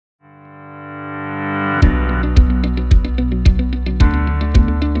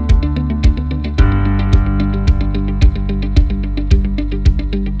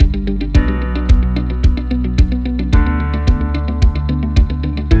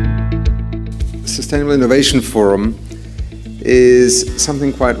Sustainable Innovation Forum is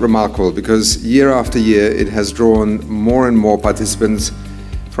something quite remarkable because year after year it has drawn more and more participants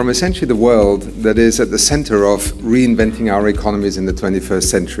from essentially the world that is at the center of reinventing our economies in the 21st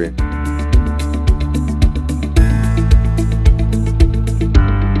century.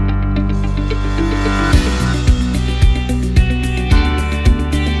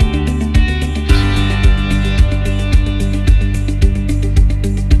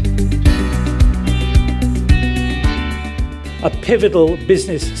 A pivotal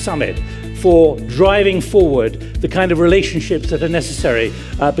business summit for driving forward the kind of relationships that are necessary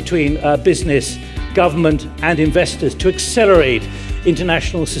between business, government and investors to accelerate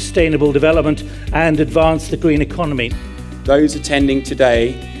international sustainable development and advance the green economy. Those attending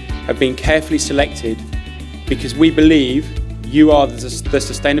today have been carefully selected because we believe you are the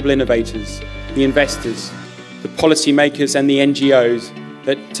sustainable innovators, the investors, the policymakers and the NGOs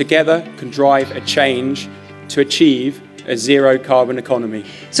that together can drive a change to achieve a zero carbon economy.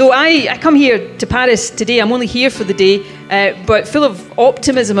 So I come here to Paris today. I'm only here for the day, but full of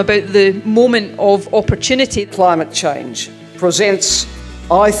optimism about the moment of opportunity. Climate change presents,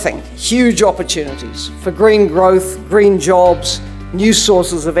 I think, huge opportunities for green growth, green jobs, new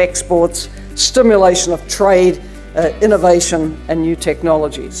sources of exports, stimulation of trade, innovation and new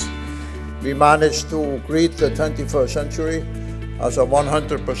technologies. We managed to greet the 21st century as a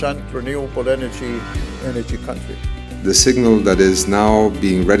 100% renewable energy country. The signal that is now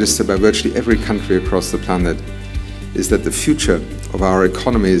being registered by virtually every country across the planet is that the future of our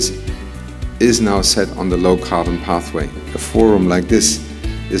economies is now set on the low-carbon pathway. A forum like this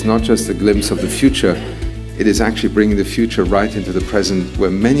is not just a glimpse of the future, it is actually bringing the future right into the present,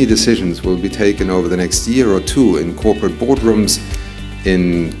 where many decisions will be taken over the next year or two in corporate boardrooms,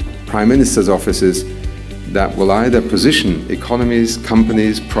 in prime ministers' offices, that will either position economies,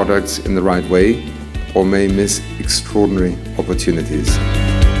 companies, products in the right way, or may miss extraordinary opportunities.